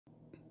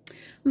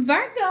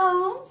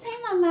Virgos, hey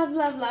my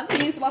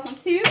lovies, welcome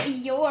to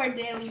your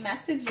daily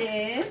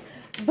messages.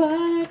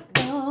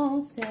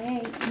 Virgos,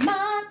 say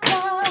my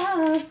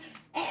loves,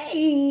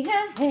 hey,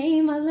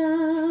 hey my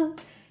loves,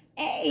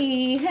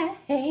 hey,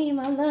 hey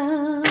my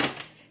loves.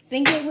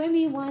 Sing it with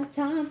me one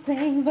time,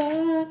 sing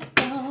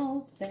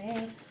Virgos,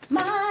 say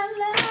my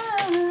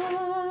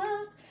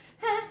loves,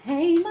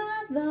 hey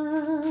my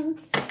loves.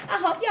 I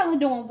hope y'all are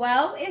doing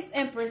well. It's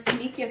Empress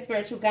MEEK, your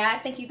spiritual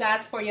guide. Thank you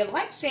guys for your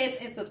likes, shares,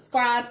 and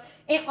subscribes,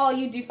 and all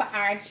you do for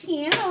our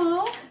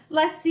channel.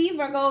 Let's see,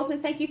 Virgos,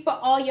 and thank you for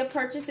all your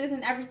purchases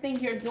and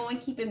everything you're doing,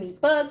 keeping me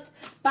booked,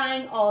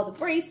 buying all the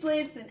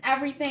bracelets and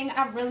everything.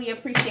 I really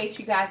appreciate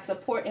you guys'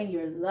 support and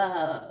your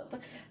love.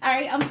 All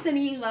right, I'm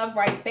sending you love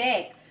right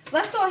back.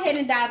 Let's go ahead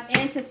and dive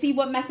in to see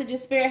what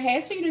messages Spirit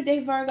has for you today,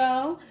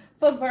 Virgo.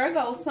 For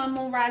Virgo, Sun,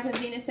 Moon, Rising,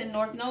 Venus, and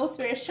North Node,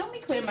 Spirit, show me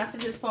clear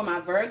messages for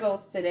my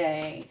Virgos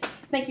today.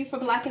 Thank you for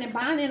blocking and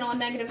binding all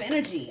negative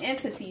energy,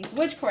 entities,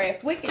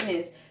 witchcraft,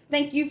 wickedness.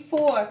 Thank you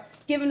for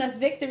giving us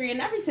victory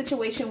in every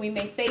situation we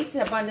may face,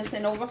 abundance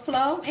and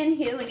overflow, and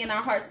healing in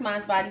our hearts,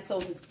 minds, bodies,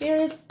 souls, and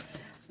spirits.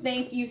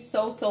 Thank you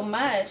so, so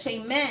much.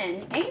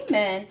 Amen,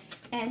 amen,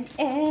 and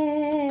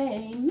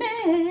amen.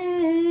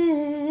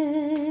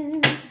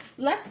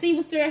 Let's see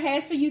what Spirit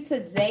has for you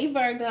today,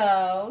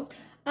 Virgos.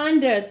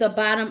 Under the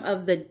bottom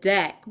of the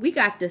deck, we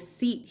got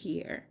deceit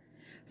here.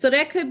 So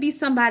there could be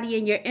somebody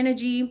in your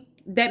energy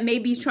that may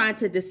be trying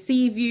to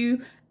deceive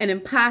you, an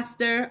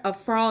imposter, a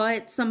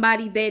fraud,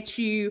 somebody that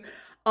you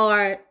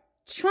are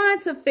trying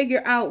to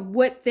figure out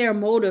what their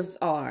motives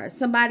are.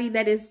 Somebody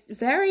that is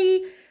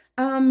very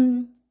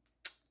cunning.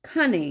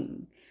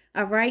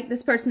 All right.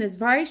 This person is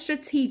very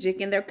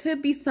strategic, and there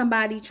could be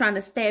somebody trying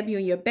to stab you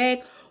in your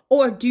back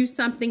or do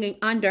something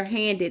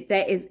underhanded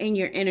that is in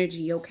your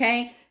energy.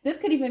 Okay. This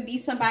could even be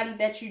somebody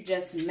that you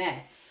just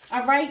met.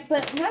 All right,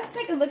 but let's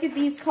take a look at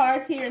these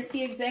cards here and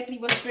see exactly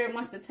what Spirit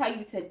wants to tell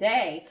you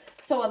today.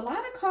 So a lot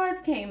of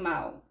cards came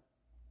out.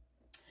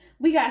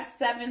 We got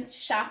 7th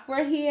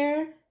chakra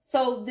here.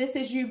 So this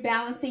is you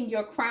balancing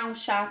your crown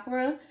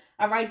chakra.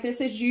 All right,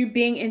 this is you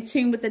being in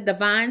tune with the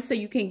divine so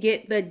you can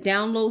get the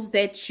downloads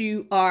that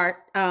you are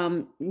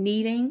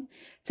needing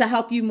to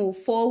help you move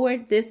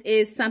forward. This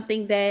is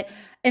something that,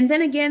 and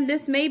then again,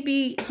 this may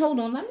be, hold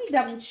on, let me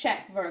double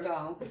check,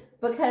 Virgo,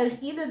 because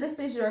either this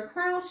is your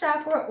crown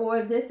chakra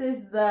or this is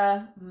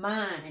the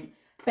mind,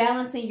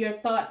 balancing your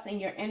thoughts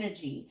and your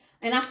energy.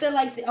 And I feel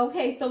like,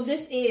 okay, so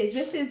this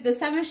is the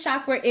 7th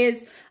chakra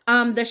is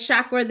the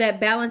chakra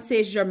that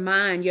balances your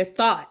mind, your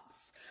thoughts.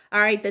 All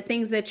right, the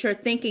things that you're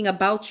thinking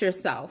about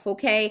yourself,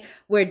 okay,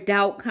 where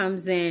doubt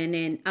comes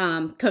in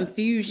and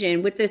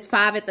confusion. With this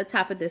 5 at the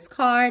top of this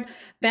card,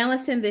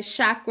 balancing this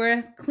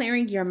chakra,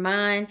 clearing your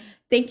mind,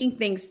 thinking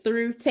things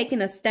through,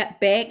 taking a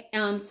step back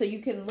so you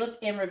can look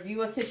and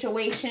review a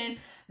situation.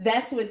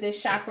 That's what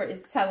this chakra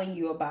is telling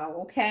you about,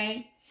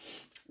 okay?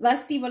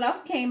 Let's see what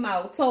else came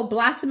out. So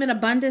blossom and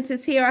abundance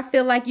is here. I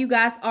feel like you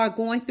guys are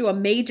going through a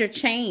major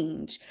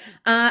change.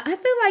 I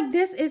feel like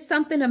this is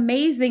something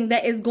amazing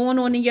that is going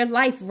on in your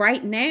life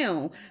right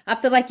now. I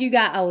feel like you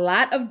got a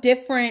lot of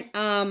different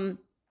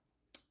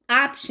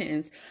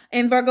options.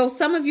 And Virgo,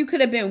 some of you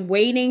could have been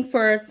waiting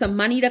for some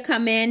money to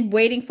come in,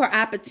 waiting for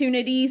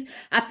opportunities.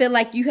 I feel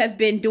like you have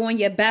been doing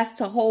your best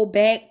to hold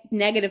back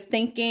negative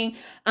thinking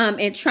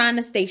and trying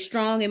to stay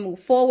strong and move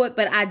forward.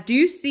 But I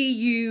do see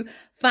you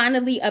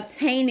finally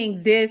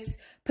obtaining this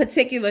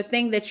particular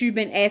thing that you've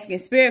been asking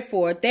Spirit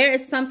for. There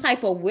is some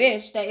type of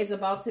wish that is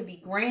about to be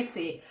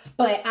granted.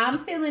 But I'm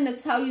feeling to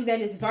tell you that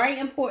it's very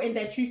important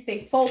that you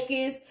stay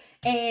focused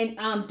and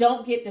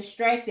don't get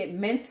distracted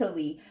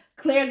mentally.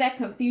 Clear that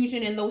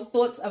confusion and those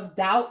thoughts of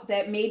doubt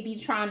that may be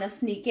trying to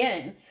sneak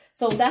in.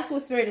 So that's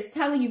what Spirit is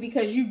telling you,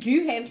 because you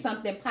do have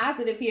something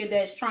positive here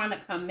that's trying to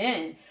come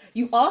in.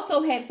 You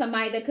also have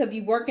somebody that could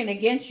be working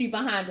against you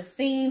behind the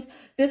scenes.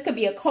 This could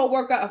be a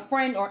coworker, a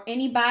friend, or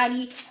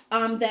anybody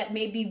that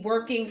may be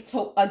working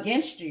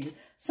against you.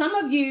 Some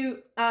of you,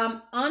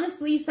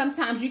 honestly,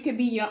 sometimes you could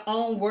be your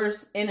own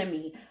worst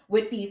enemy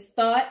with these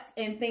thoughts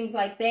and things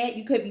like that.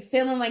 You could be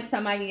feeling like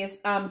somebody is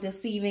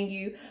deceiving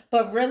you,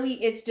 but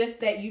really it's just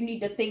that you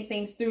need to think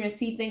things through and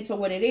see things for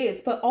what it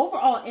is. But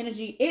overall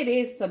energy, it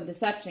is some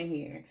deception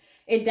here.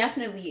 It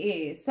definitely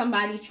is.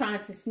 Somebody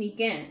trying to sneak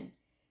in.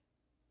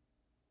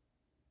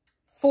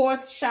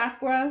 4th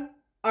chakra,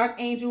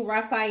 Archangel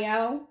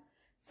Raphael.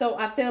 So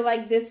I feel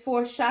like this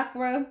 4th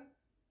chakra,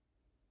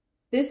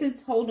 this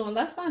is, hold on,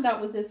 let's find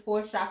out what this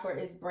 4th chakra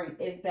is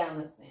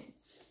balancing.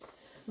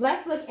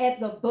 Let's look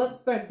at the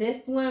book for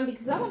this one,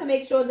 because I want to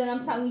make sure that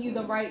I'm telling you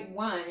the right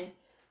one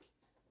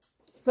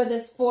for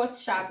this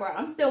 4th chakra.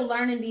 I'm still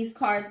learning these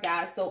cards,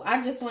 guys, so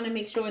I just want to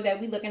make sure that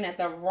we're looking at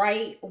the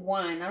right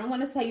one. I don't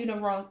want to tell you the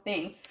wrong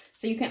thing,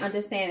 so you can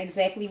understand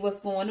exactly what's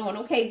going on.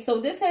 Okay, so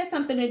this has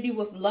something to do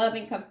with love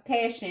and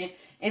compassion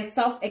and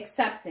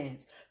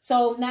self-acceptance.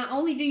 So not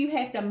only do you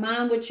have to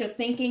mind what you're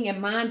thinking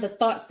and mind the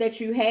thoughts that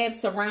you have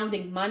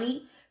surrounding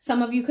money,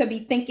 Some of you could be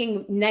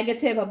thinking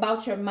negative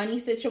about your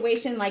money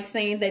situation, like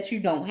saying that you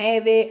don't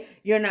have it,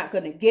 you're not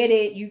going to get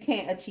it, you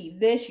can't achieve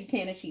this, you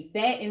can't achieve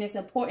that, and it's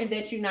important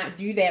that you not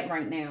do that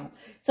right now.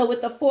 So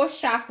with the 4th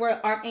chakra,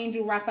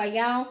 Archangel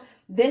Raphael,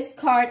 this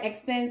card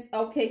extends.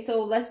 Okay,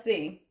 so let's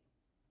see.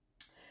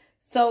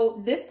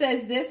 So this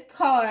says this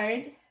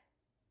card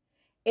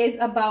is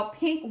about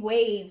pink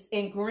waves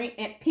and green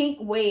and pink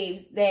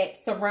waves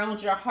that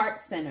surround your heart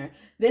center.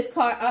 This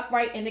card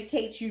upright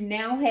indicates you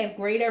now have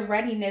greater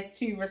readiness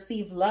to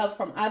receive love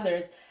from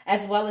others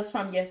as well as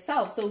from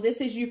yourself. So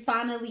this is you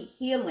finally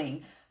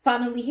healing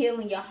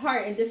your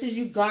heart, and this is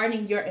you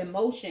guarding your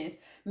emotions,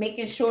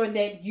 making sure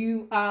that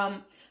you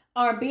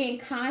are being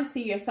kind to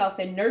yourself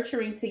and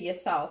nurturing to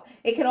yourself.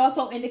 It could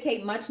also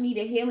indicate much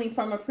needed healing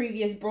from a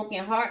previous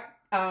broken heart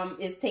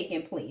is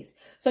taking place.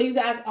 So you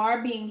guys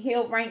are being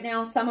healed right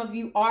now. Some of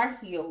you are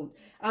healed.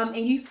 And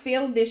you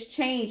feel this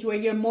change where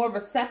you're more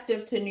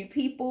receptive to new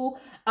people.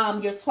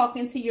 You're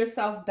talking to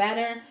yourself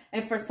better.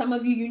 And for some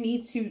of you, you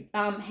need to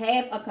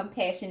have a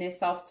compassionate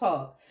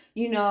self-talk,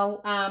 you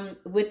know,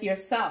 with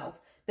yourself.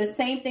 The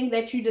same thing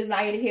that you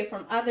desire to hear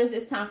from others,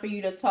 it's time for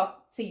you to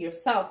talk to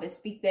yourself and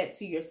speak that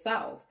to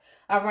yourself.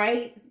 All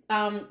right.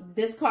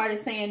 This card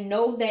is saying,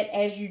 know that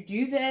as you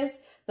do this,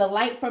 the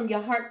light from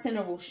your heart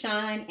center will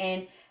shine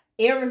and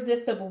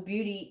irresistible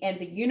beauty, and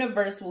the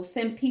universe will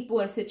send people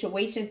and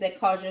situations that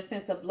cause your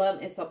sense of love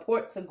and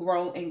support to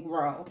grow and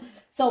grow.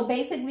 So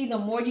basically, the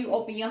more you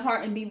open your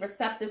heart and be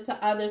receptive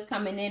to others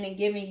coming in and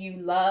giving you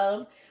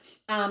love,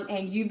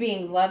 and you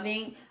being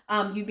loving,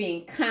 you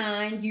being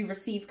kind, you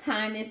receive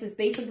kindness, is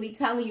basically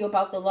telling you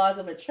about the laws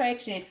of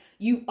attraction.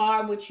 You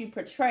are what you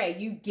portray.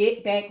 You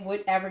get back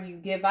whatever you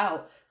give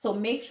out. So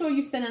make sure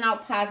you're sending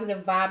out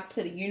positive vibes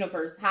to the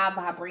universe, high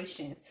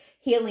vibrations,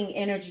 healing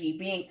energy,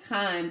 being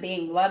kind,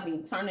 being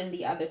loving, turning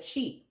the other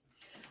cheek.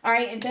 All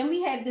right, and then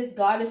we have this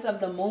Goddess of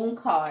the Moon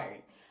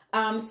card.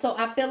 So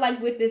I feel like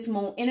with this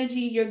moon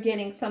energy, you're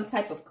getting some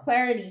type of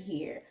clarity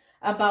here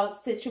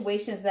about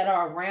situations that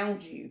are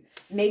around you.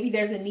 Maybe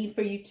there's a need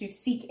for you to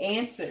seek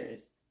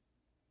answers.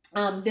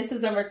 This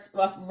is a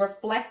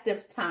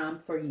reflective time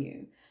for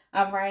you.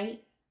 All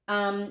right.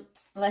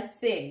 Let's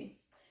see.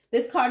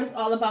 This card is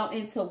all about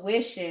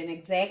intuition.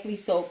 Exactly.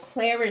 So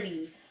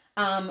clarity,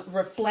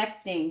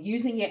 reflecting,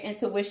 using your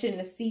intuition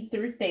to see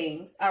through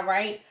things. All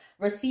right.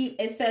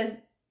 It says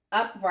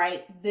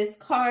upright. This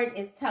card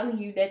is telling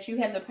you that you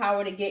have the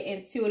power to get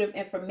intuitive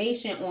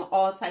information on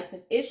all types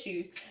of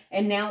issues,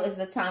 and now is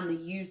the time to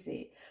use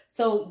it.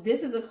 So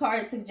this is a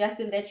card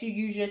suggesting that you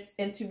use your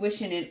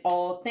intuition in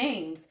all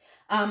things.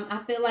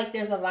 I feel like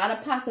there's a lot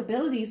of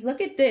possibilities.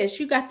 Look at this.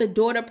 You got the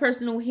daughter,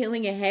 personal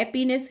healing and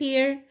happiness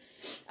here.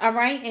 All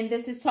right. And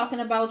this is talking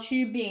about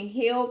you being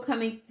healed,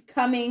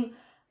 coming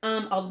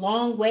a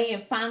long way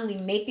and finally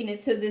making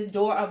it to this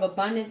door of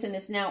abundance, and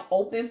it's now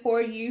open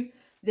for you.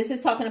 This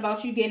is talking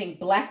about you getting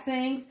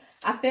blessings.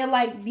 I feel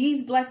like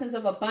these blessings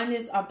of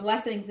abundance are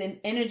blessings and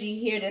energy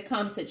here to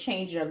come to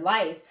change your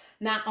life.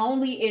 Not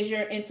only is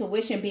your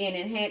intuition being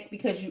enhanced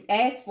because you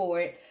asked for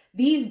it,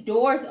 these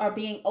doors are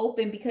being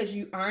opened because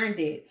you earned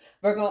it.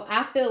 Virgo,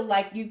 I feel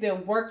like you've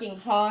been working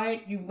hard.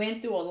 You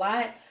went through a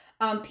lot.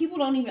 People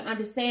don't even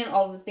understand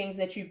all the things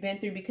that you've been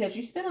through because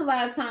you spend a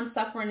lot of time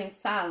suffering in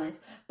silence.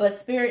 But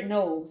Spirit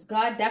knows.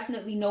 God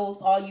definitely knows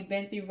all you've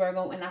been through,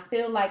 Virgo. And I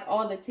feel like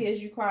all the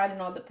tears you cried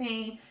and all the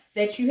pain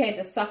that you had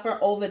to suffer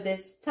over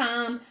this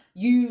time,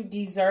 you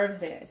deserve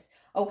this.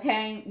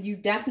 Okay? You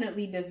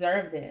definitely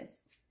deserve this.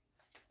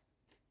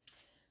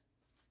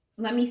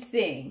 Let me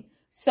see.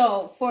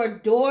 So for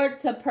door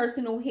to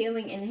personal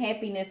healing and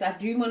happiness, I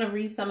do want to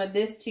read some of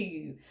this to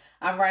you.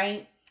 All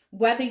right?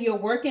 Whether you're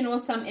working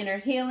on some inner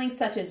healing,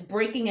 such as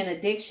breaking an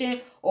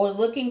addiction, or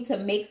looking to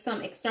make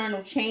some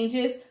external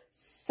changes,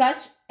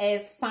 such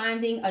as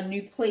finding a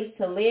new place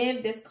to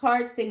live, this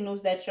card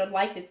signals that your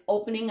life is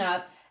opening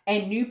up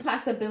and new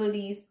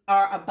possibilities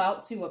are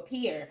about to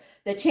appear.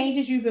 The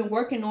changes you've been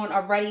working on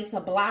are ready to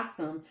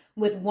blossom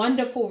with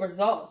wonderful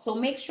results. So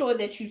make sure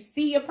that you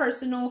see your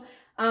personal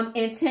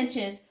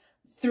intentions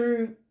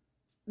through.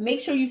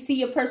 Make sure you see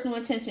your personal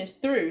intentions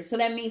through. So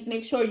that means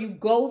make sure you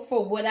go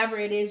for whatever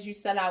it is you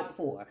set out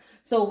for.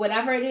 So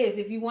whatever it is,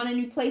 if you want a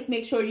new place,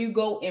 make sure you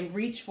go and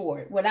reach for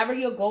it. Whatever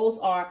your goals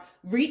are,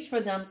 reach for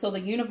them so the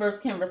universe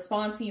can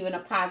respond to you in a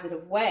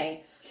positive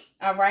way.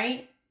 All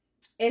right.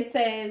 It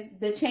says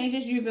the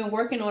changes you've been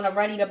working on are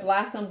ready to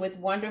blossom with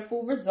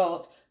wonderful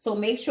results. So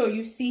make sure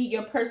you see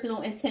your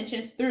personal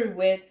intentions through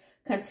with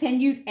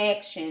continued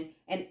action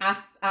and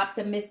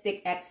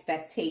optimistic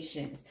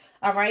expectations.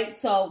 All right.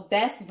 So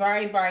that's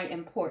very, very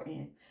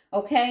important.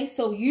 Okay.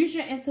 So use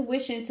your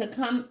intuition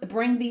to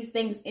bring these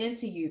things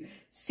into you.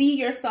 See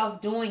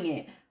yourself doing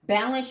it.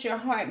 Balance your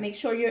heart. Make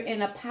sure you're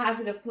in a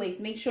positive place.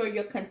 Make sure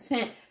you're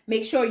content.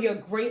 Make sure you're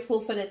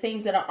grateful for the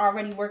things that are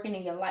already working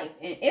in your life.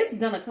 And it's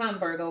going to come,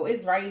 Virgo.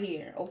 It's right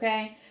here.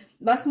 Okay.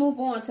 Let's move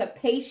on to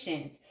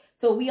patience.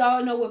 So we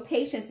all know what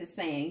patience is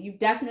saying. You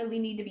definitely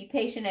need to be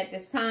patient at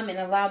this time and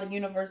allow the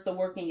universe to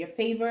work in your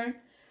favor.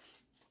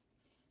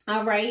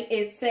 All right.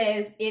 It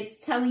says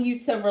it's telling you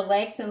to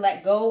relax and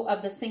let go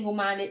of the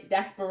single-minded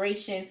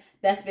desperation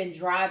that's been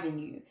driving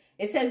you.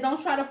 It says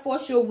don't try to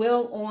force your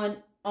will on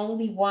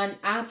only one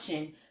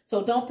option.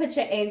 So don't put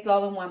your eggs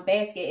all in one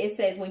basket. It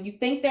says when you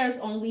think there's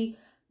only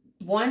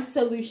one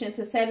solution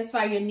to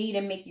satisfy your need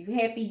and make you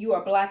happy, you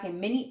are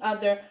blocking many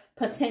other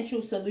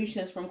potential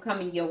solutions from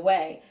coming your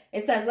way.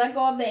 It says let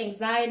go of the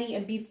anxiety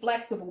and be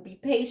flexible, be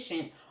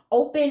patient,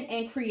 open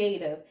and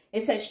creative.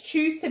 It says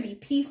choose to be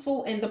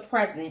peaceful in the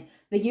present.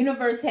 The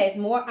universe has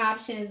more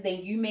options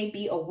than you may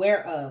be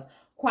aware of.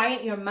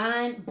 Quiet your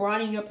mind,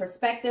 broaden your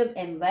perspective,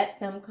 and let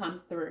them come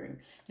through.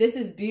 This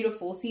is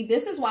beautiful. See,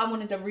 this is why I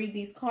wanted to read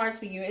these cards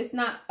for you. It's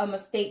not a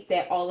mistake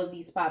that all of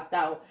these popped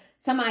out.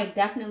 Somebody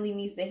definitely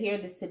needs to hear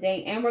this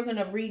today. And we're going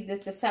to read this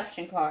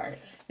deception card,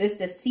 this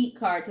deceit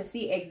card, to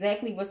see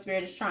exactly what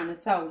Spirit is trying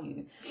to tell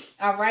you.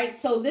 All right.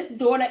 So this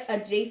door to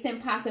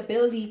adjacent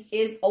possibilities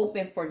is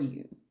open for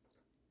you.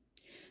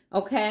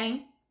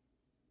 Okay.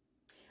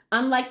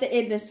 Unlike the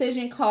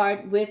indecision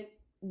card,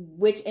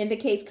 which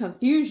indicates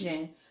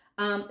confusion,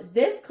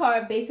 this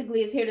card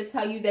basically is here to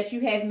tell you that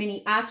you have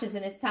many options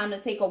and it's time to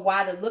take a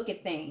wider look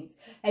at things.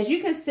 As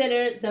you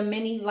consider the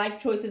many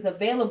life choices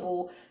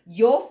available,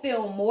 you'll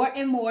feel more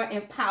and more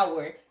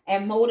empowered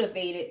and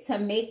motivated to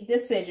make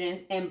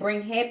decisions and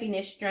bring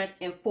happiness, strength,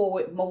 and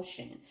forward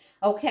motion.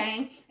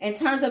 Okay? In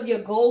terms of your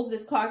goals,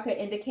 this card could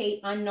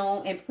indicate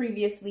unknown and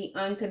previously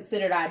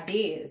unconsidered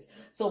ideas.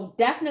 So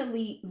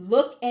definitely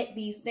look at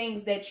these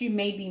things that you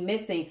may be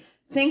missing.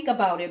 Think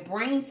about it,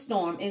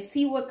 brainstorm, and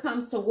see what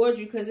comes towards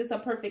you because it's a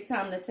perfect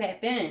time to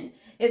tap in.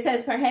 It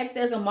says perhaps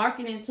there's a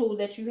marketing tool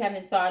that you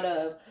haven't thought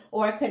of,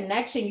 or a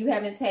connection you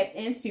haven't tapped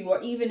into,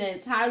 or even an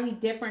entirely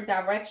different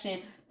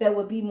direction that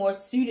would be more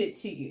suited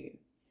to you.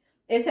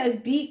 It says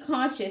be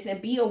conscious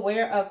and be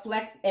aware of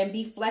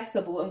be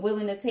flexible and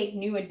willing to take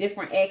new and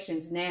different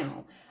actions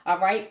now. All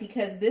right,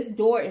 because this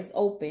door is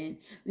open.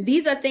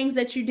 These are things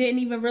that you didn't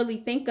even really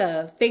think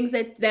of. Things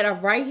that are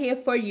right here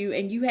for you,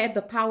 and you have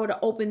the power to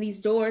open these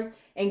doors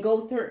and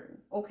go through.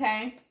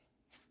 Okay.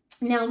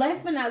 Now,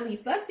 last but not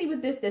least, let's see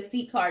what this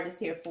deceit card is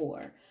here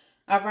for.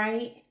 All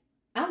right.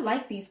 I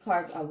like these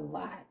cards a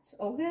lot.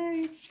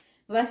 Okay.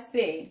 Let's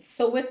see.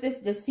 So with this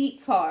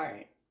deceit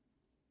card,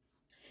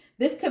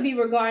 this could be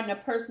regarding a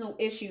personal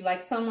issue,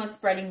 like someone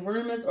spreading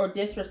rumors or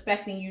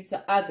disrespecting you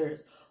to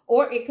others.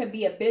 Or it could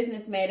be a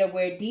business matter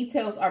where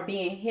details are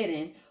being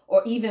hidden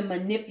or even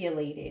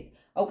manipulated.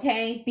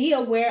 Okay? Be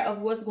aware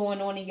of what's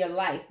going on in your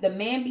life. The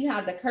man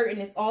behind the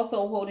curtain is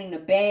also holding the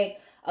bag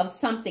of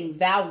something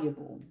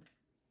valuable.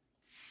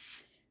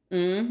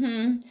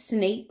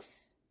 Snakes.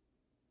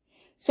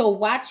 So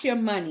watch your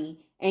money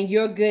and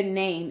your good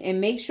name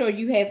and make sure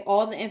you have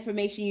all the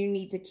information you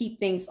need to keep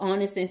things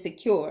honest and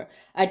secure.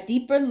 A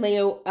deeper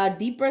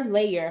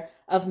layer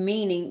of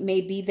meaning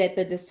may be that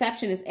the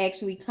deception is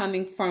actually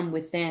coming from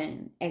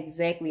within.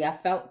 Exactly. I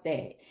felt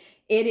that.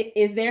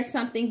 Is there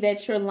something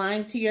that you're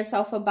lying to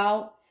yourself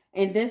about?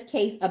 In this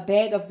case, a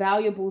bag of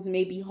valuables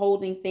may be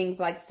holding things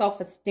like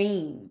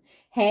self-esteem,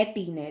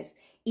 happiness,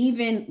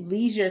 even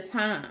leisure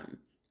time.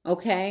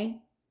 Okay?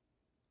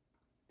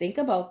 Think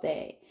about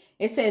that.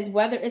 It says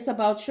whether it's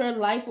about your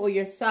life or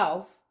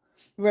yourself,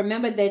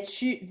 remember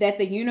that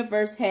the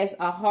universe has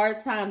a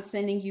hard time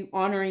sending you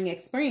honoring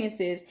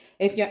experiences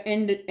if your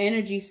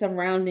energy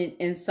surrounded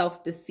in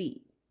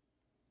self-deceit.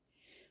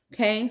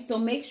 Okay, so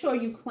make sure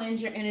you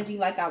cleanse your energy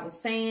like I was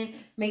saying.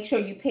 Make sure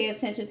you pay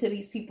attention to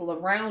these people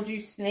around you,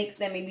 snakes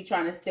that may be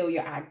trying to steal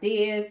your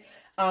ideas.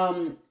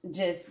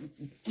 Just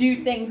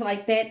do things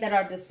like that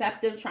are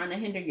deceptive, trying to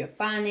hinder your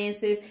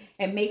finances.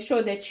 And make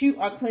sure that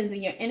you are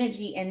cleansing your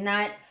energy and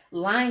not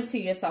lying to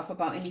yourself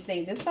about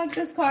anything. Just like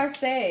this card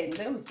said,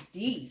 that was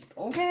deep.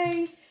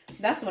 Okay,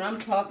 that's what I'm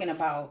talking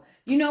about.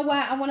 You know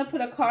what? I want to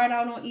put a card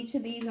out on each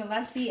of these and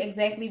let's see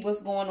exactly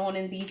what's going on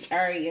in these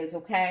areas.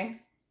 Okay,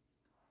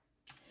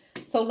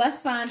 so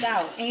let's find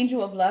out.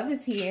 Angel of Love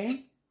is here,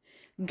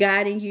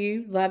 guiding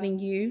you, loving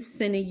you,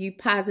 sending you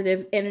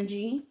positive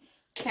energy.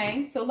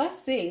 Okay, so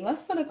let's see.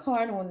 Let's put a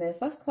card on this.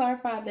 Let's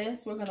clarify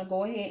this. We're going to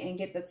go ahead and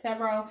get the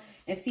tarot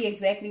and see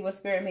exactly what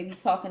Spirit may be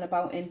talking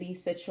about in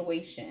these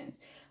situations.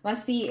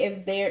 Let's see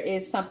if there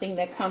is something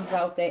that comes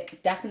out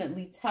that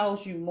definitely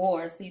tells you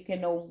more so you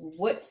can know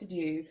what to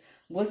do,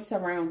 what's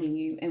surrounding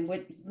you, and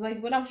what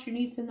else you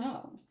need to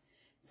know.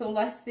 So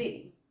let's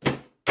see. But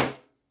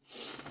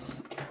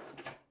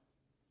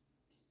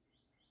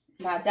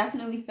I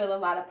definitely feel a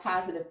lot of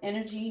positive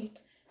energy.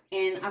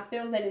 And I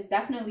feel that it's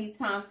definitely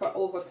time for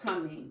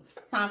overcoming.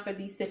 It's time for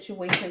these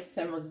situations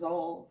to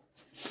resolve.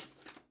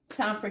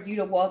 Time for you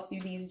to walk through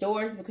these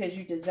doors because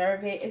you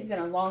deserve it. It's been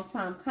a long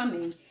time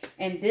coming.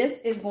 And this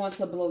is going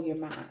to blow your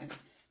mind.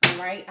 All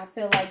right? I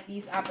feel like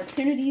these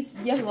opportunities,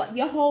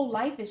 your whole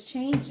life is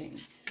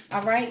changing.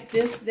 All right?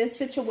 This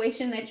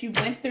situation that you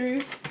went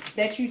through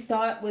that you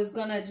thought was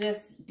going to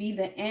just be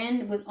the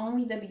end was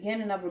only the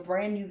beginning of a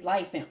brand new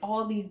life and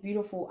all these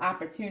beautiful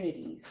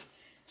opportunities.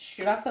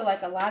 Shoot, I feel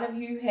like a lot of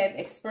you have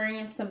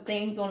experienced some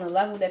things on a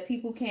level that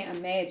people can't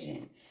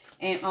imagine.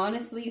 And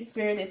honestly,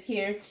 Spirit is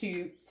here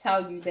to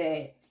tell you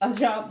that a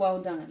job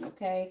well done,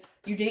 okay?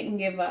 You didn't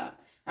give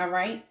up, all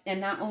right? And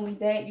not only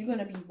that, you're going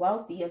to be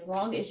wealthy as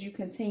long as you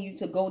continue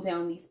to go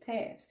down these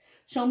paths.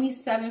 Show me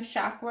 7th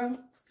chakra.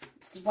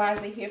 Why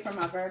is it here for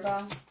my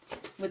Virgo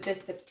with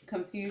this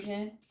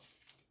confusion?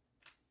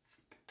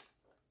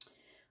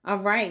 All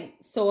right.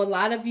 So a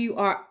lot of you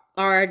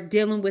are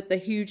dealing with a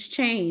huge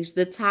change,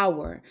 the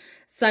Tower,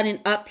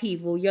 sudden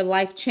upheaval, your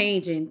life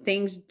changing,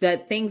 things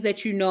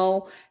that you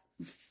know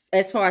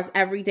as far as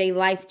everyday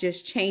life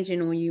just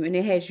changing on you, and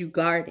it has you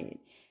guarded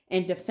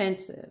and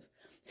defensive.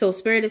 So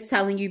Spirit is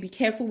telling you, be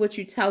careful what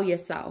you tell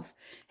yourself.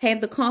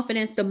 Have the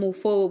confidence to move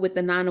forward with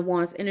the 9 of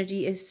Wands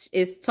energy.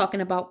 Is talking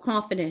about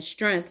confidence,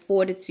 strength,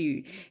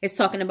 fortitude. It's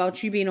talking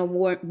about you being a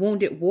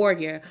wounded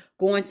warrior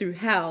going through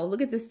hell.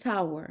 Look at this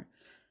Tower.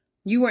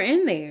 You were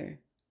in there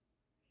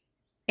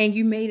and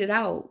you made it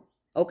out.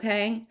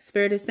 Okay,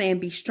 Spirit is saying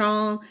be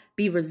strong,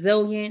 be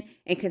resilient,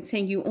 and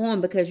continue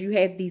on because you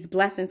have these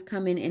blessings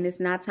coming and it's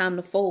not time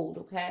to fold.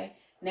 Okay,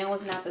 now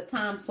is not the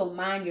time, so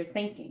mind your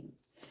thinking.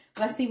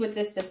 Let's see what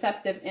this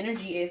deceptive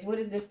energy is. What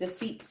is this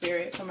deceit,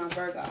 Spirit, for my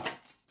Virgo?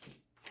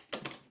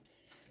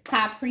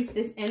 High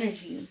Priestess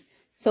energy.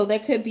 So there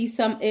could be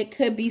it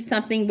could be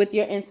something with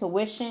your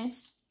intuition.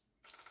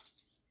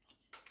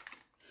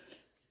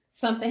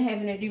 Something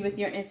having to do with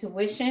your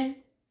intuition.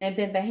 And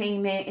then the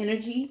Hangman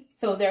energy.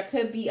 So there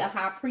could be a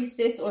High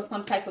Priestess or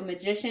some type of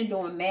magician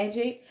doing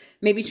magic.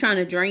 Maybe trying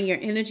to drain your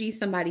energy.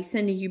 Somebody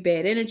sending you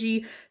bad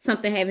energy.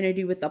 Something having to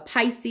do with a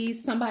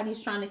Pisces.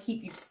 Somebody's trying to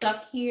keep you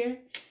stuck here.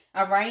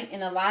 All right.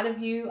 And a lot of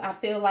you, I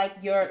feel like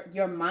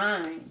your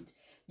mind,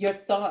 your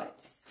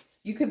thoughts,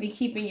 you could be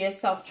keeping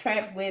yourself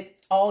trapped with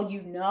all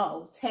you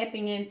know.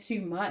 Tapping in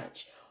too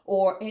much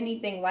or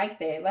anything like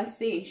that. Let's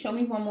see. Show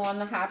me one more on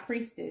the High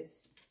Priestess.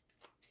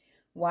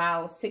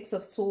 Wow, 6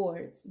 of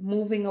Swords,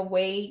 moving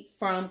away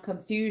from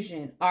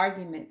confusion,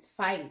 arguments,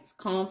 fights,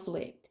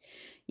 conflict.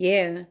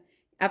 Yeah,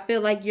 I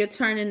feel like you're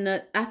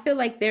I feel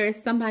like there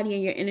is somebody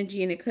in your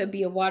energy, and it could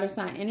be a water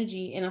sign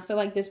energy, and I feel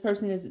like this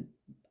person is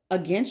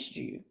against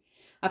you.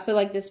 I feel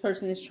like this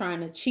person is trying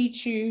to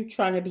cheat you,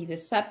 trying to be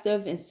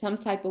deceptive in some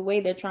type of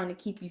way. They're trying to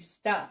keep you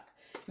stuck,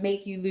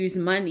 make you lose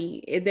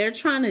money. They're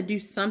trying to do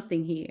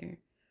something here.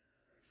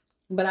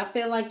 But I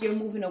feel like you're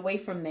moving away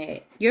from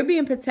that. You're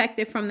being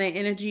protected from that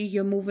energy.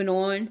 You're moving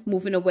on,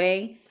 moving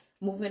away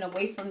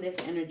from this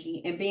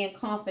energy and being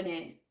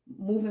confident,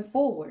 moving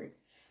forward.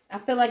 I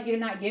feel like you're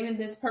not giving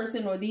this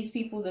person or these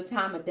people the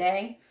time of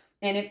day.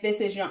 And if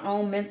this is your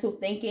own mental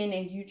thinking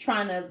and you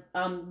trying to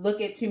look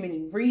at too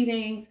many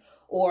readings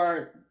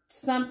or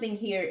something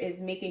here is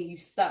making you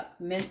stuck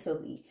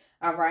mentally.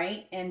 All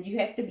right. And you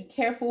have to be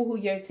careful who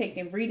you're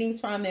taking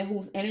readings from and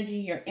whose energy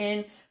you're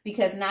in,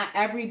 because not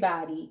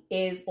everybody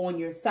is on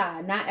your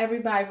side. Not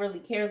everybody really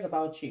cares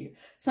about you.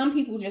 Some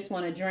people just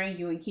want to drain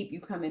you and keep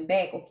you coming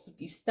back or keep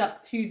you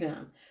stuck to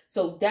them.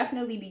 So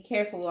definitely be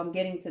careful. I'm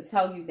getting to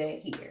tell you that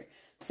here.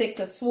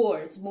 6 of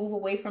Swords, move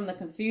away from the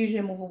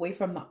confusion, move away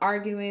from the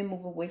arguing,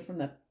 move away from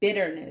the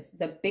bitterness,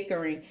 the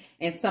bickering,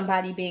 and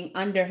somebody being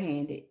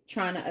underhanded,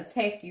 trying to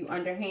attack you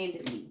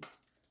underhandedly.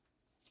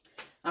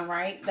 All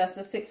right, that's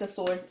the 6 of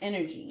Swords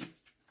energy.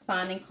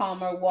 Finding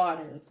calmer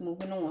waters,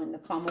 moving on, the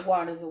calmer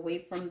waters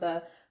away from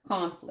the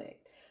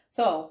conflict.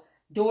 So,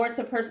 door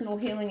to personal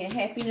healing and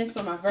happiness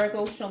for my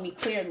Virgo, show me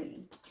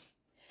clearly.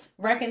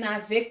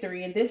 Recognize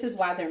victory, and this is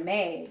why they're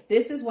mad.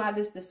 This is why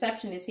this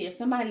deception is here.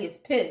 Somebody is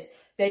pissed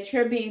that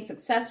you're being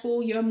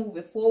successful, you're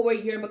moving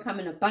forward, you're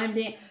becoming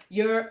abundant,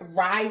 you're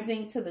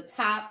rising to the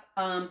top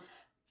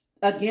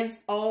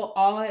against all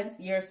odds.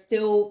 You're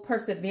still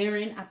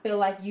persevering. I feel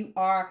like you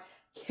are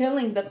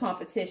killing the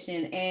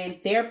competition and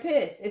they're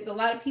pissed. It's a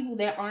lot of people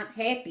that aren't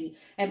happy.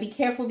 And be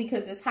careful,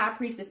 because this High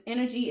Priestess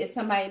energy is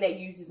somebody that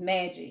uses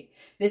magic.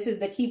 This is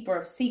the keeper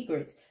of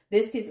secrets.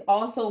 This could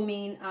also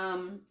mean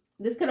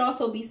this could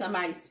also be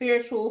somebody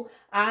spiritual.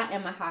 I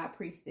am a High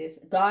Priestess.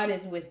 God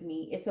is with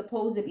me. It's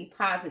supposed to be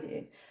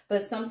positive.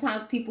 But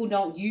sometimes people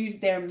don't use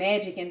their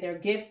magic and their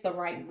gifts the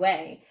right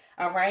way.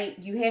 All right?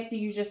 You have to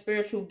use your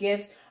spiritual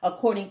gifts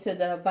according to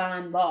the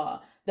divine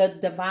law, the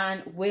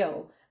divine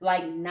will.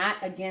 Like, not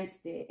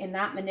against it and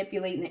not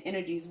manipulating the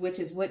energies, which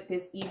is what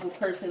this evil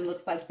person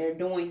looks like they're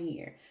doing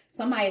here.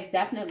 Somebody is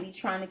definitely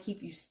trying to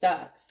keep you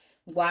stuck.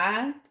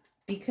 Why?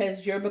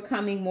 Because you're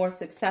becoming more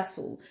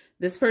successful.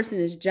 This person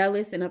is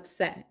jealous and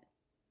upset.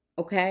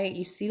 Okay?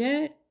 You see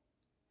that?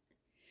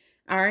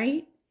 All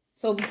right?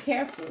 So be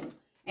careful.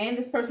 And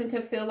this person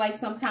could feel like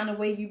some kind of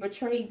way you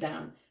betrayed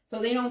them.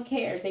 So they don't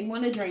care. They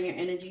want to drain your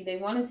energy. They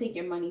want to take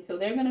your money. So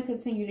they're going to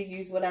continue to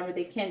use whatever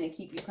they can to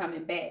keep you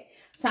coming back.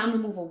 Time to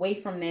move away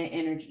from that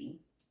energy.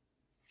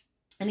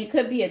 And it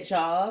could be a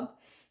job.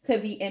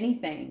 Could be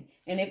anything.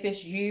 And if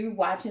it's you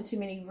watching too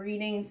many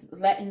readings,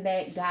 letting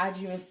that guide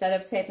you instead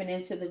of tapping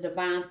into the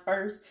divine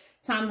first,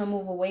 time to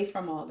move away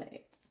from all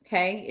that.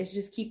 Okay? It's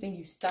just keeping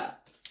you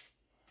stuck.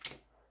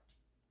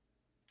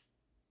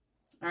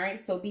 All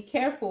right, so be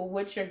careful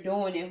what you're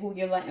doing and who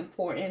you're letting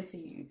pour into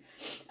you.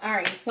 All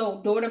right,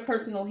 so daughter,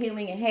 personal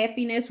healing and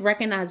happiness.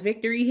 Recognize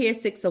victory here.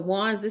 6 of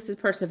Wands. This is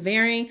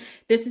persevering.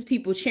 This is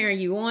people cheering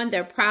you on.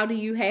 They're proud of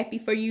you, happy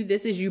for you.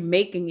 This is you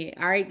making it.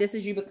 All right, this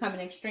is you becoming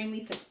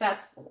extremely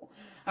successful.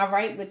 All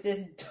right, with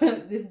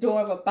this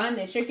door of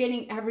abundance, you're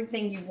getting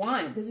everything you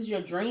want. This is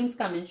your dreams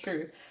coming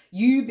true.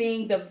 You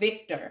being the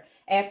victor.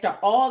 After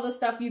all the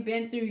stuff you've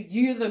been through,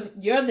 you're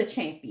the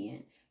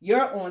champion.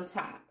 You're on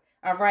top.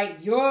 All right,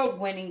 you're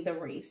winning the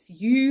race.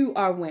 You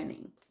are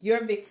winning.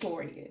 You're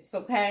victorious,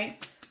 okay?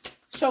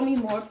 Show me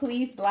more,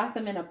 please.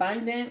 Blossom in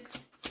abundance.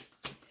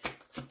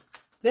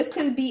 This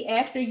could be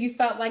after you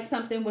felt like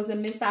something was a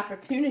missed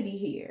opportunity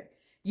here.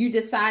 You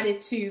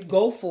decided to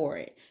go for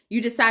it.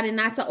 You decided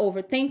not to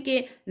overthink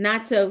it,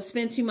 not to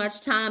spend too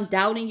much time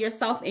doubting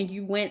yourself, and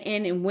you went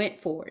in and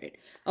went for it,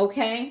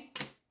 okay?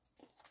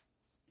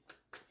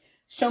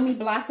 Show me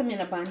blossom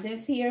in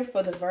abundance here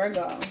for the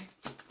Virgo.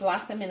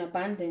 Blossom in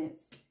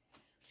abundance.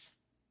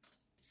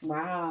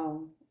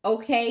 Wow.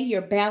 Okay,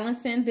 you're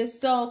balancing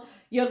this. So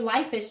your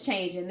life is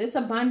changing. This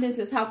abundance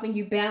is helping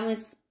you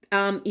balance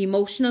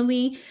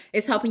emotionally.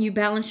 It's helping you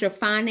balance your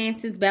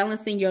finances,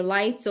 balancing your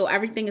life. So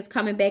everything is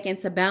coming back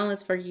into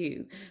balance for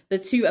you. The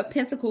 2 of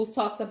Pentacles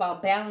talks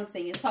about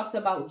balancing. It talks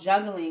about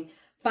juggling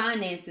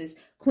finances.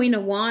 Queen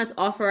of Wands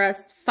offer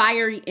us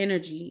fiery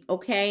energy.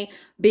 Okay,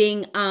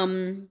 being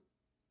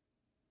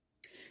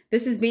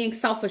this is being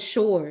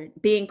self-assured,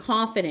 being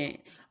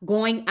confident,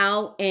 going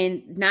out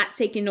and not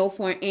taking no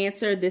for an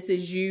answer. This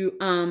is you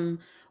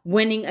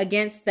winning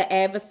against the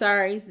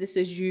adversaries. This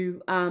is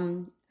you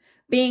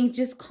being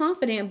just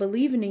confident,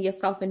 believing in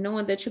yourself and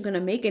knowing that you're going to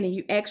make it, and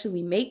you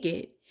actually make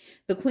it.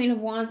 The Queen of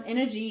Wands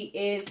energy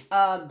is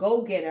a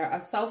go-getter,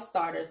 a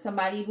self-starter,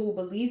 somebody who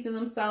believes in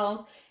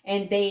themselves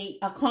and they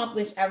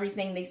accomplish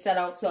everything they set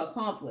out to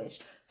accomplish.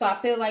 So I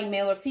feel like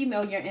male or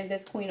female, you're in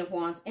this Queen of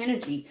Wands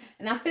energy.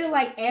 And I feel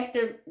like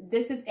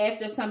this is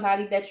after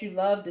somebody that you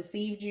love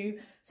deceived you.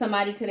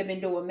 Somebody could have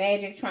been doing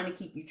magic, trying to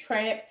keep you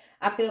trapped.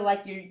 I feel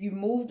like you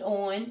moved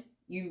on.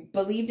 You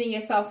believed in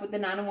yourself with the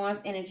 9 of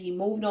Wands energy,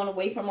 moved on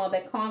away from all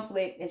that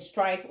conflict and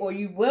strife, or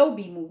you will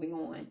be moving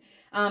on.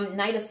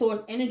 Knight of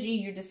Swords energy,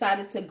 you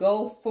decided to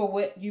go for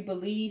what you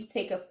believe,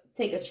 take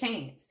a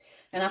chance.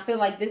 And I feel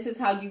like this is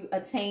how you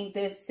attain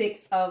this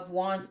 6 of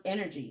Wands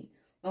energy,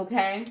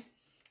 okay?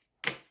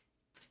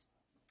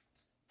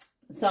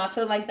 So I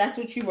feel like that's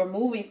what you were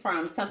moving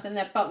from, something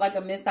that felt like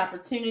a missed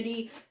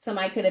opportunity.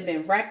 Somebody could have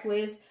been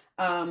reckless,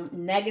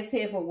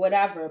 negative, or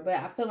whatever, but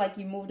I feel like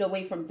you moved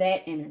away from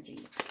that energy.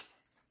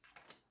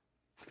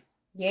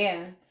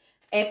 Yeah,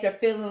 after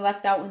feeling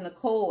left out in the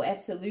cold,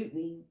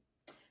 absolutely.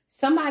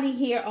 Somebody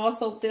here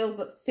also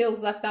feels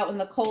left out in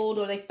the cold,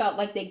 or they felt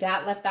like they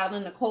got left out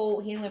in the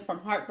cold, healing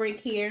from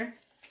heartbreak here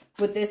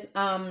with this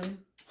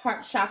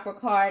heart chakra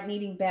card,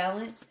 needing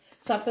balance.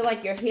 So I feel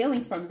like you're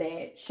healing from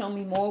that. Show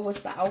me more.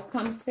 What's the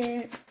outcome,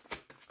 Spirit?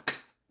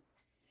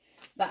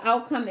 The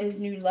outcome is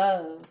new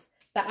love.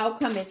 The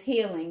outcome is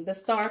healing. The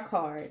Star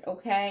card,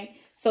 okay?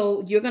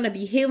 So you're going to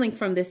be healing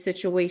from this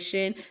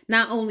situation.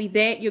 Not only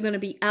that, you're going to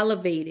be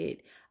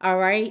elevated, all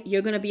right?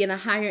 You're going to be in a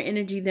higher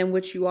energy than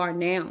what you are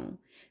now.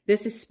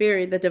 This is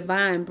Spirit, the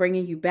divine,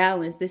 bringing you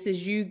balance. This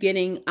is you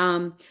getting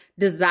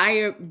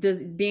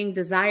being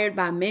desired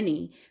by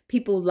many.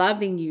 People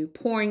loving you,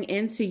 pouring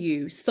into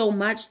you so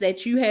much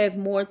that you have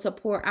more to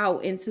pour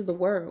out into the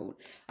world.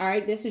 All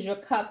right, this is your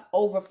cups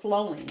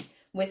overflowing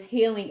with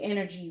healing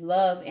energy,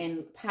 love,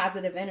 and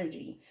positive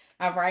energy.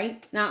 All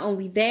right. Not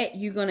only that,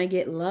 you're going to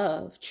get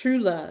love, true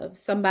love,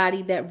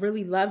 somebody that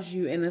really loves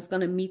you and that's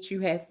going to meet you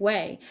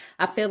halfway.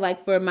 I feel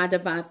like for my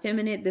divine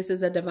feminine, this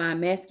is a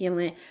divine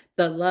masculine,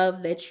 the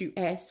love that you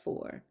asked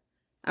for.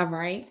 All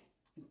right.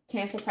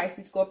 Cancer,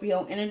 Pisces,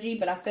 Scorpio energy,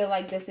 but I feel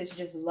like this is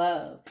just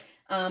love.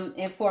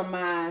 And for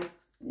my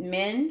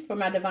men, for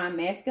my divine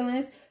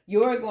masculines,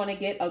 you're going to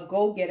get a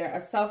go-getter,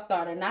 a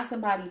self-starter, not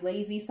somebody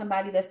lazy,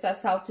 somebody that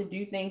sets out to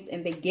do things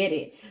and they get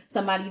it.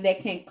 Somebody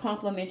that can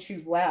compliment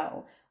you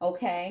well,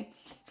 okay?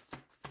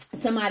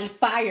 Somebody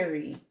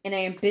fiery and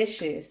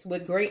ambitious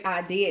with great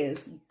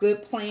ideas,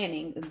 good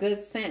planning,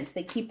 good sense.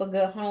 They keep a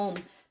good home.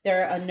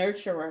 They're a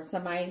nurturer,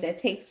 somebody that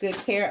takes good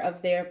care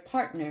of their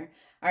partner.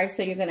 All right,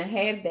 so you're going to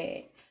have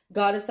that.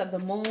 Goddess of the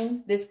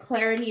Moon, this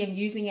clarity and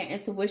using your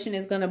intuition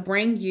is going to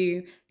bring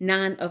you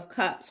 9 of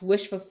Cups,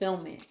 wish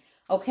fulfillment.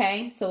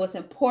 Okay, so it's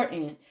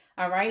important.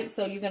 All right,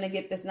 so you're going to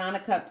get this 9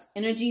 of Cups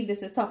energy.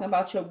 This is talking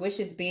about your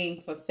wishes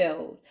being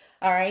fulfilled.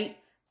 All right,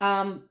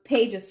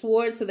 Page of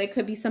Swords, so there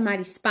could be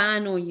somebody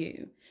spying on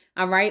you.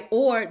 All right,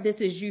 or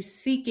this is you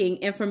seeking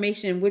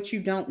information which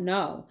you don't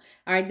know.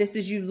 All right, this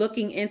is you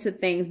looking into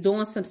things,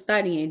 doing some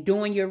studying,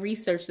 doing your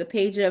research. The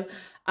Page of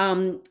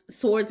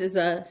Swords is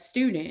a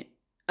student,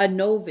 a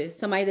novice,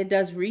 somebody that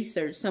does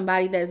research,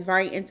 somebody that's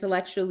very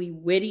intellectually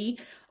witty,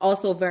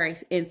 also very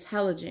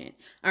intelligent,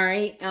 all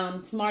right,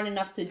 smart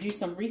enough to do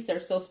some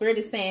research. So Spirit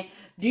is saying,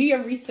 do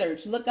your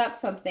research, look up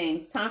some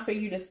things, time for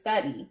you to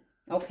study,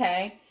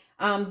 okay?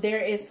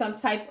 There is some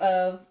type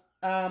of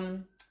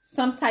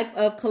some type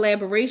of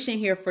collaboration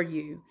here for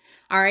you.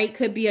 All right.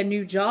 Could be a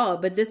new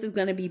job, but this is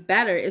going to be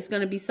better. It's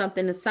going to be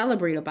something to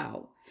celebrate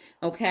about.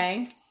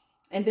 Okay.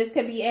 And this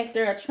could be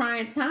after a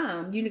trying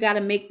time. You got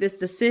to make this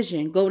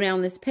decision. Go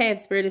down this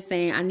path. Spirit is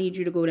saying, I need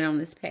you to go down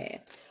this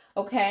path.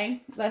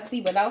 Okay. Let's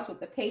see what else with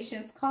the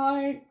patience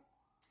card.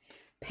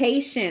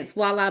 Patience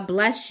while I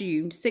bless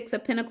you. Six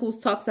of Pentacles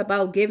talks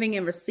about giving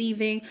and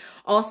receiving.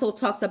 Also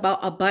talks about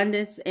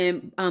abundance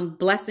and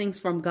blessings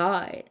from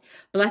God.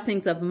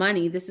 Blessings of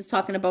money. This is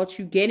talking about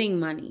you getting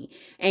money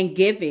and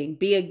giving.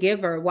 Be a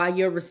giver while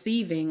you're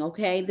receiving.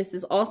 Okay. This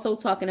is also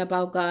talking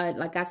about God,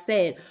 like I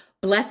said,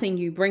 blessing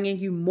you, bringing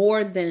you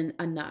more than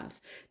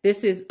enough.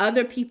 This is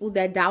other people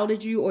that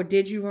doubted you or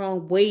did you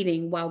wrong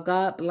waiting while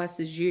God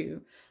blesses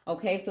you.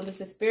 Okay, so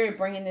this is Spirit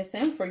bringing this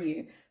in for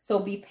you. So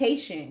be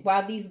patient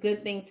while these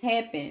good things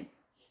happen.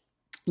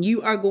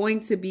 You are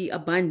going to be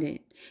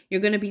abundant. You're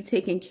going to be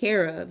taken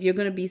care of. You're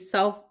going to be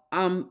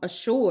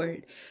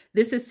self-assured.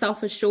 This is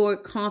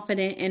self-assured,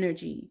 confident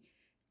energy.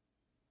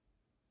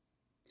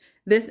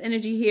 This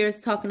energy here is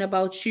talking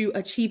about you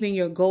achieving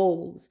your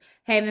goals,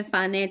 having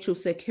financial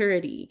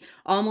security,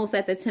 almost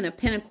at the 10 of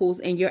Pentacles,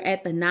 and you're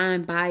at the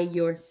 9 by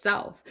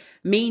yourself,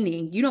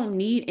 meaning you don't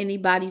need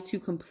anybody to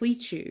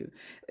complete you.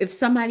 If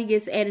somebody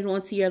gets added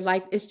onto your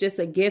life, it's just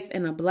a gift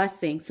and a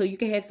blessing. So you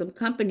can have some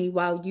company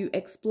while you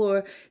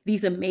explore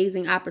these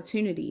amazing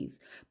opportunities,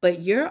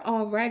 but you're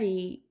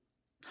already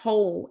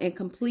whole and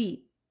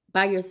complete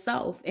by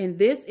yourself. And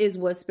this is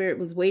what Spirit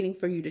was waiting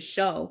for you to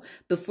show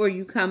before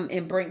you come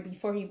and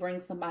before he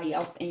brings somebody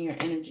else in your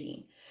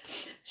energy.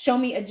 Show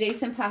me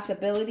adjacent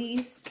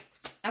possibilities.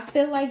 I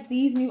feel like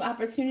these new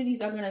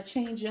opportunities are going to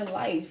change your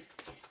life.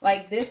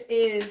 Like this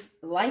is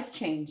life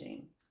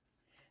changing.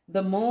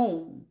 The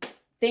moon,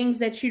 things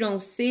that you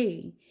don't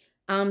see.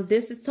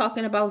 This is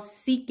talking about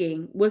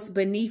seeking what's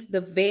beneath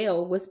the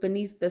veil, what's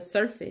beneath the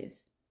surface.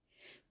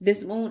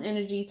 This moon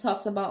energy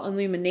talks about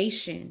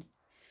illumination.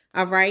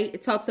 All right.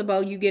 It talks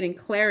about you getting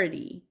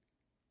clarity.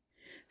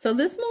 So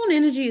this moon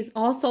energy is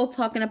also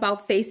talking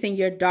about facing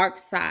your dark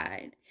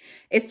side.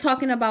 It's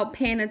talking about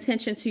paying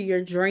attention to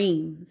your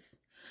dreams.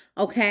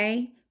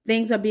 Okay.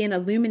 Things are being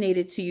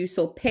illuminated to you.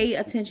 So pay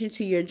attention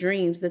to your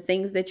dreams, the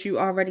things that you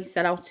already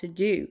set out to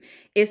do.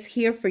 It's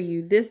here for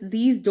you.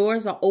 These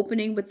doors are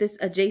opening with this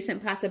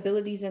adjacent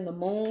possibilities in the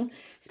moon.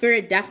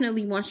 Spirit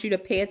definitely wants you to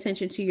pay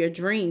attention to your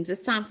dreams.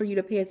 It's time for you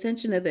to pay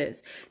attention to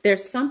this.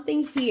 There's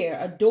something here,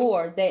 a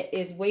door that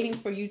is waiting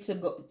for you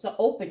to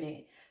open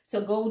it,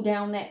 to go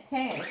down that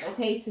path,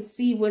 okay, to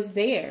see what's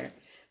there.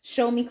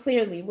 Show me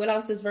clearly. What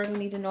else does Virgo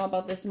need to know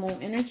about this moon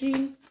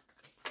energy?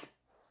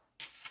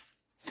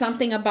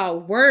 Something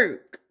about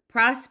work,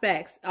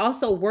 prospects,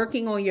 also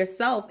working on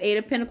yourself. Eight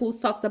of Pentacles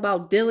talks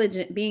about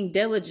being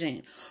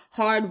diligent,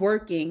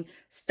 hardworking,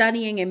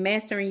 studying and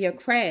mastering your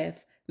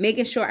craft,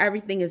 making sure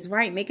everything is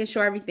right, making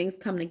sure everything's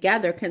come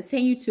together.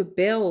 Continue to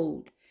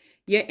build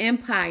your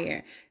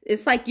empire.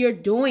 It's like you're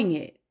doing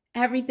it.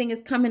 Everything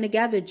is coming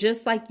together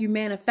just like you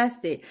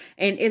manifested.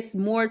 And it's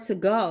more to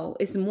go.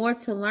 It's more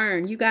to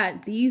learn. You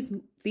got these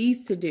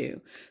to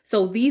do.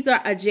 So these are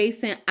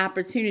adjacent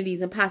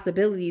opportunities and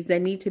possibilities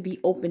that need to be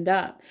opened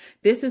up.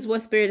 This is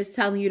what Spirit is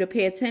telling you to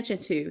pay attention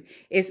to.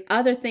 It's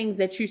other things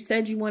that you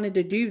said you wanted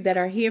to do that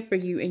are here for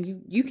you,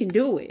 and you can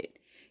do it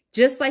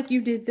just like you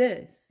did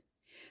this.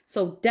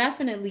 So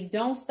definitely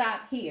don't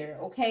stop here.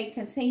 Okay.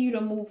 Continue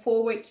to move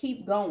forward.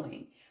 Keep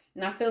going.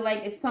 And I feel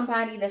like it's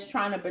somebody that's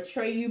trying to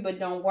betray you, but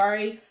don't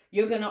worry.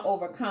 You're going to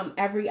overcome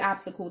every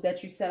obstacle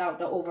that you set out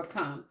to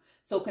overcome.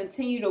 So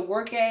continue to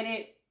work at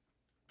it.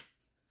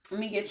 Let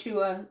me get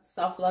you a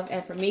self-love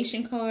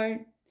affirmation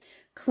card.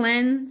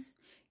 Cleanse.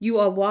 You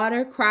are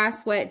water, cry,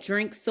 sweat,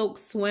 drink, soak,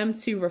 swim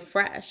to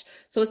refresh.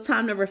 So it's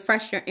time to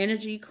refresh your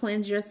energy,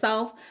 cleanse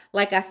yourself.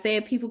 Like I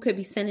said, people could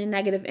be sending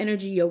negative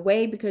energy your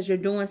way because you're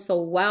doing so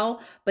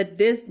well.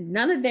 But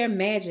none of their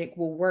magic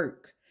will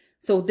work.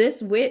 So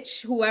this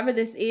witch, whoever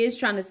this is,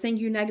 trying to send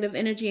you negative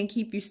energy and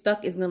keep you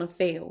stuck is going to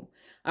fail.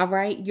 All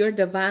right. You're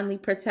divinely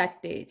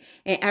protected.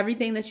 And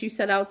everything that you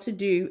set out to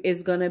do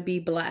is going to be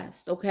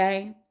blessed.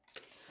 Okay.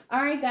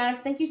 All right, guys.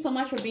 Thank you so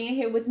much for being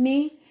here with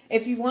me.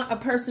 If you want a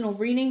personal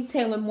reading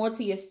tailored more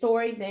to your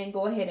story, then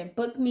go ahead and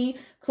book me.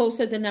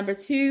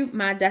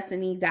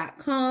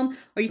 Closer2MyDestinys.com,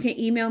 or you can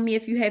email me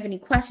if you have any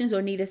questions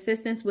or need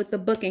assistance with the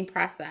booking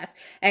process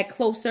at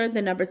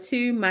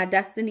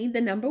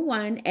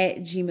Closer2MyDestiny1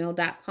 at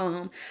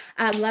gmail.com.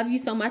 I love you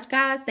so much,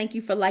 guys. Thank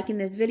you for liking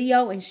this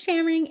video and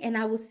sharing, and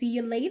I will see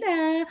you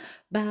later.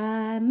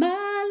 Bye,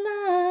 my